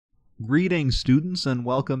Greetings students, and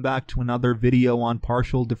welcome back to another video on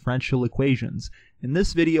partial differential equations. In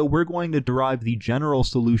this video we're going to derive the general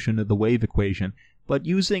solution of the wave equation, but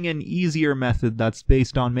using an easier method that's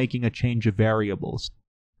based on making a change of variables.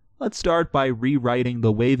 Let's start by rewriting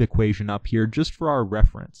the wave equation up here just for our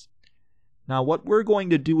reference. Now what we're going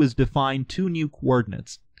to do is define two new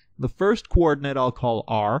coordinates. The first coordinate I'll call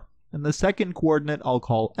r, and the second coordinate I'll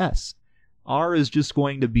call s. R is just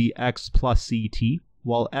going to be x plus ct,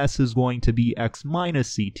 while s is going to be x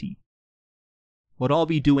minus ct. What I'll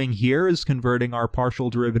be doing here is converting our partial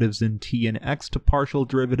derivatives in t and x to partial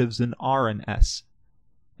derivatives in r and s.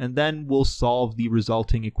 And then we'll solve the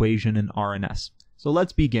resulting equation in r and s. So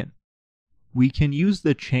let's begin. We can use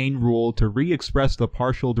the chain rule to re-express the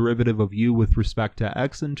partial derivative of u with respect to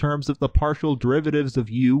x in terms of the partial derivatives of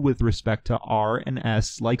u with respect to r and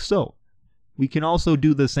s, like so. We can also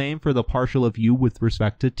do the same for the partial of u with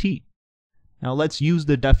respect to t. Now let's use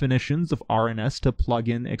the definitions of r and s to plug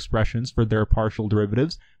in expressions for their partial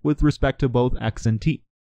derivatives with respect to both x and t.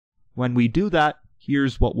 When we do that,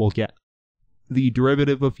 here's what we'll get. The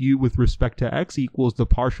derivative of u with respect to x equals the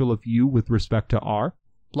partial of u with respect to r,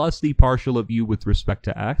 plus the partial of u with respect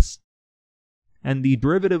to x. And the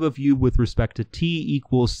derivative of u with respect to t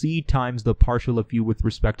equals c times the partial of u with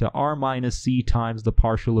respect to r minus c times the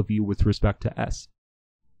partial of u with respect to s.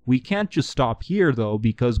 We can't just stop here though,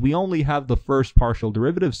 because we only have the first partial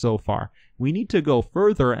derivative so far. We need to go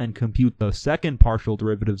further and compute the second partial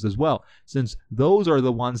derivatives as well, since those are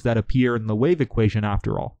the ones that appear in the wave equation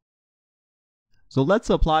after all. So let's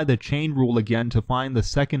apply the chain rule again to find the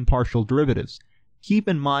second partial derivatives. Keep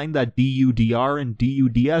in mind that du dr and du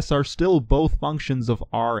ds are still both functions of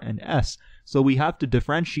r and s, so we have to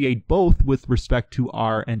differentiate both with respect to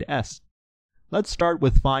r and s. Let's start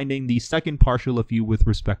with finding the second partial of u with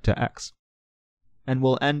respect to x. And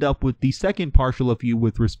we'll end up with the second partial of u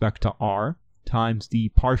with respect to r times the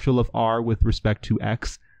partial of r with respect to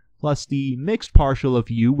x plus the mixed partial of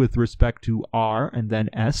u with respect to r and then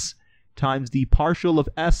s times the partial of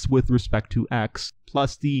s with respect to x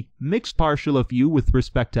plus the mixed partial of u with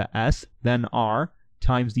respect to s then r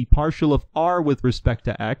times the partial of r with respect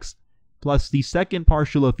to x plus the second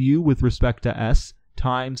partial of u with respect to s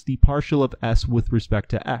times the partial of s with respect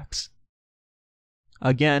to x.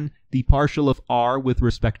 Again, the partial of r with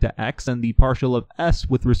respect to x and the partial of s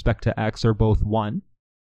with respect to x are both 1.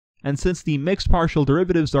 And since the mixed partial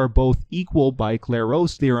derivatives are both equal by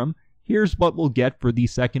Clairaut's theorem, here's what we'll get for the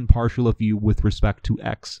second partial of u with respect to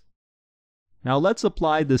x. Now let's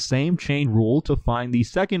apply the same chain rule to find the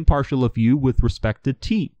second partial of u with respect to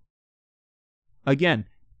t. Again,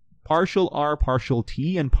 partial r partial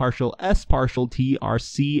t and partial s partial t are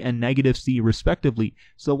c and negative c respectively,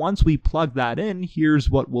 so once we plug that in,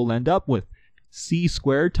 here's what we'll end up with. C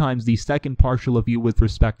squared times the second partial of u with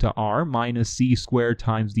respect to r minus c squared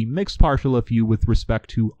times the mixed partial of u with respect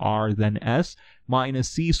to r then s minus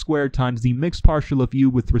c squared times the mixed partial of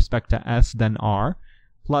u with respect to s then r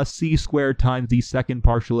plus c squared times the second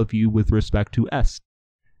partial of u with respect to s.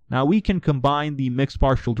 Now we can combine the mixed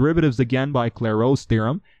partial derivatives again by Clairaut's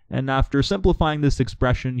theorem, and after simplifying this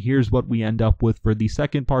expression, here's what we end up with for the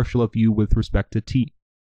second partial of u with respect to t.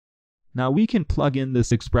 Now we can plug in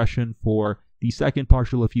this expression for the second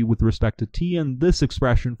partial of u with respect to t and this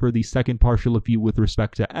expression for the second partial of u with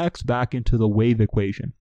respect to x back into the wave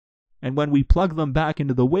equation. And when we plug them back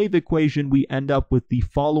into the wave equation, we end up with the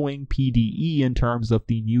following PDE in terms of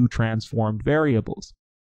the new transformed variables.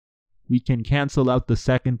 We can cancel out the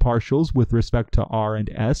second partials with respect to r and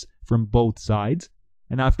s from both sides,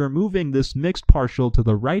 and after moving this mixed partial to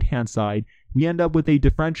the right-hand side, we end up with a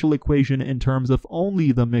differential equation in terms of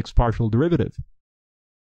only the mixed partial derivative.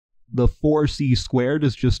 The 4c squared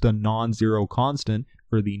is just a non-zero constant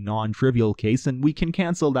for the non-trivial case, and we can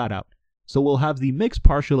cancel that out. So we'll have the mixed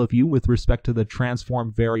partial of u with respect to the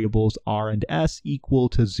transformed variables r and s equal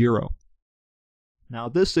to 0. Now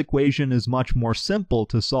this equation is much more simple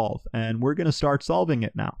to solve, and we're going to start solving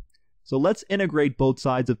it now. So let's integrate both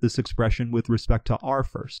sides of this expression with respect to r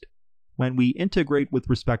first. When we integrate with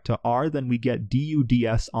respect to r, then we get du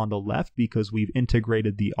ds on the left because we've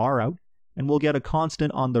integrated the r out, and we'll get a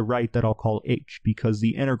constant on the right that I'll call h because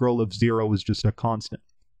the integral of 0 is just a constant.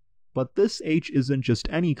 But this h isn't just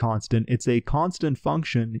any constant, it's a constant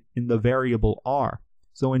function in the variable r.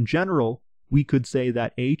 So in general, we could say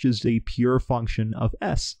that h is a pure function of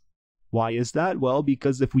s. Why is that? Well,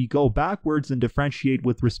 because if we go backwards and differentiate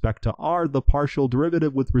with respect to r, the partial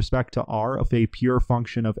derivative with respect to r of a pure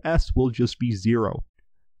function of s will just be 0.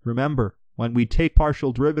 Remember, when we take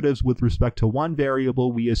partial derivatives with respect to one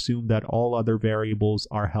variable, we assume that all other variables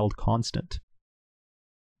are held constant.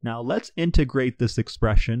 Now let's integrate this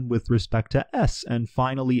expression with respect to s and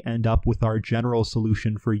finally end up with our general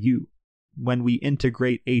solution for u. When we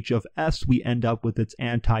integrate h of s, we end up with its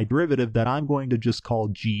antiderivative that I'm going to just call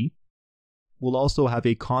g. We'll also have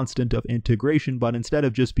a constant of integration, but instead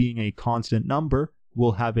of just being a constant number,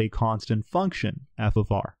 we'll have a constant function, f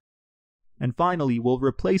of r. And finally, we'll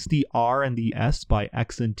replace the r and the s by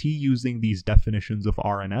x and t using these definitions of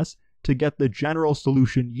r and s to get the general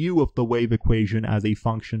solution u of the wave equation as a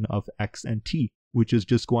function of x and t, which is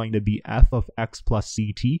just going to be f of x plus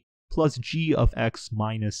ct plus g of x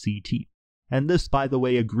minus ct. And this, by the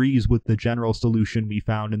way, agrees with the general solution we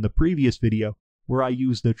found in the previous video, where I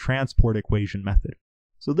used the transport equation method.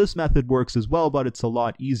 So this method works as well, but it's a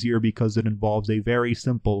lot easier because it involves a very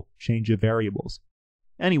simple change of variables.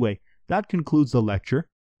 Anyway, that concludes the lecture.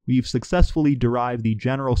 We've successfully derived the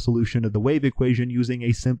general solution of the wave equation using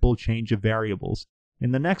a simple change of variables.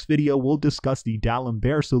 In the next video, we'll discuss the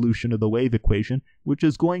D'Alembert solution of the wave equation, which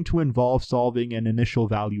is going to involve solving an initial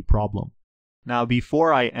value problem. Now,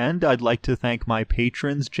 before I end, I'd like to thank my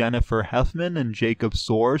patrons Jennifer Helfman and Jacob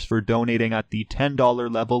Soares for donating at the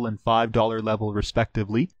 $10 level and $5 level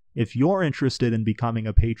respectively. If you're interested in becoming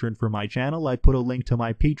a patron for my channel, I put a link to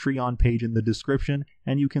my Patreon page in the description,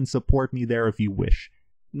 and you can support me there if you wish.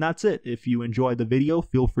 And that's it. If you enjoyed the video,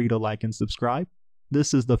 feel free to like and subscribe.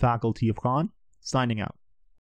 This is the Faculty of Khan, signing out.